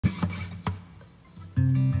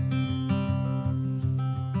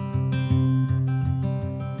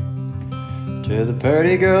To the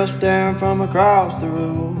pretty girl staring from across the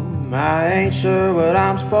room, I ain't sure what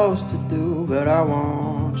I'm supposed to do, but I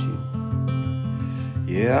want you.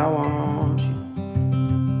 Yeah, I want you.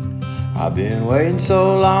 I've been waiting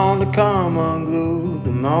so long to come unglued.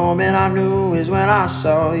 The moment I knew is when I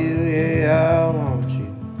saw you. Yeah, I want you.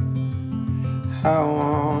 I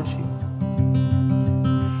want you.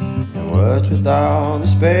 And what's with all the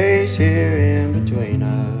space here in between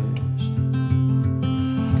us?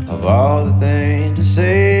 Of all the things to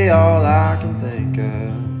say, all I can think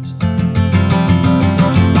of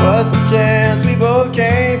was the chance we both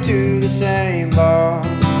came to the same bar,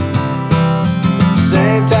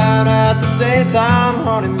 same town at the same time,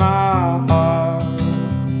 honey, my heart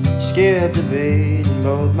skipped a beat and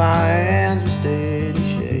both my hands were steady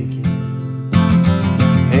shaking.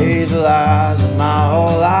 Hazel eyes and my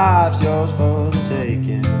whole life's yours for the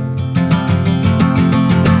taking.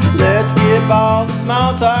 Let's skip all the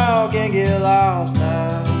small talk and get lost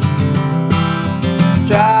now.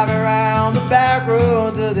 Drive around the back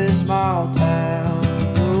road to this small town.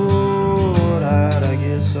 Lord, how'd I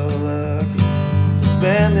get so lucky to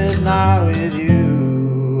spend this night with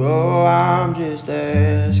you? Oh, I'm just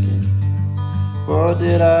asking, what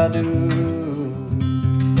did I do?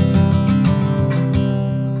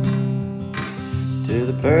 To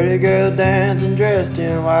the pretty girl dancing dressed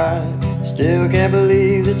in white, still can't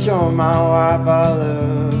believe that you're my wife. I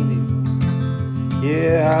love you,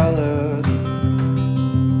 yeah, I love you.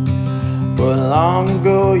 But long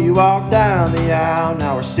ago you walked down the aisle,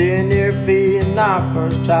 now we're sitting here feeding our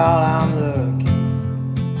first child. I'm lucky,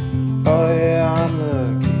 oh yeah, I'm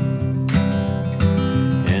lucky.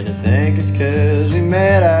 And I think it's 'cause we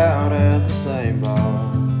met out at the same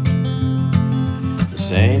bar, the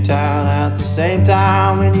same town at the same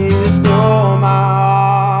time when you stole my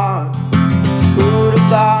heart. Who'd have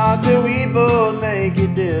thought that we'd both make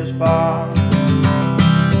it this far?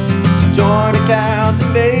 Joint accounts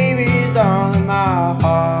and babies, darling, my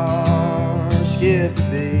heart skipped a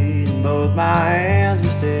beat and both my hands were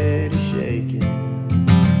steady shaking.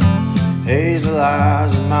 Hazel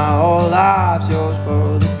eyes and my whole life's yours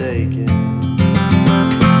for the taking.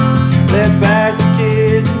 Let's pack the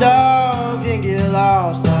kids and dogs and get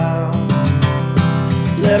lost now.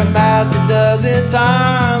 Let them ask a dozen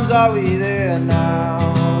times, are we there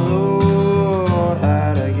now? Lord,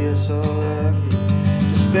 how'd I get so lucky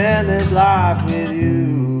to spend this life with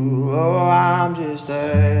you? Oh, I'm just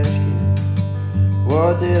asking,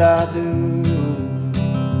 what did I do?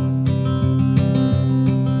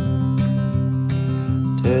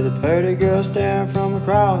 To the pretty girl staring from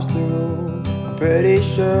across the room, I'm pretty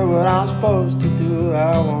sure what I'm supposed to do.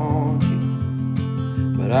 I want you,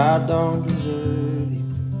 but I don't deserve you.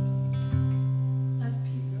 That's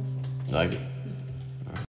beautiful. Like it.